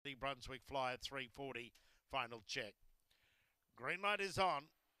Brunswick Fly at 340. Final check. Green light is on.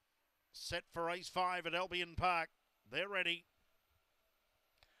 Set for race 5 at Albion Park. They're ready.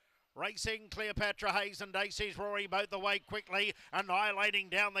 Racing Cleopatra Hayes and Dacey's Rory both away quickly, annihilating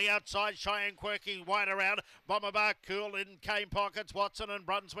down the outside. Shy and Quirky wide around. Bomber Cool in came Pockets. Watson and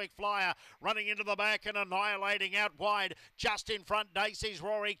Brunswick Flyer running into the back and annihilating out wide. Just in front, Dacey's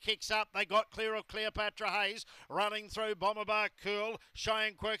Rory kicks up. They got clear of Cleopatra Hayes. Running through Bomber Cool. Shy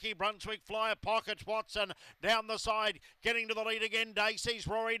and Quirky, Brunswick Flyer, Pockets, Watson down the side. Getting to the lead again, Dacey's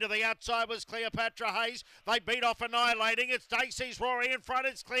Rory. To the outside was Cleopatra Hayes. They beat off annihilating. It's Dacey's Rory in front.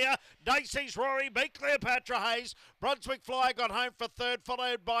 It's clear. Dacey's Rory beat Cleopatra Hayes. Brunswick Flyer got home for third,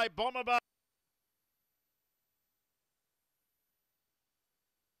 followed by Bomber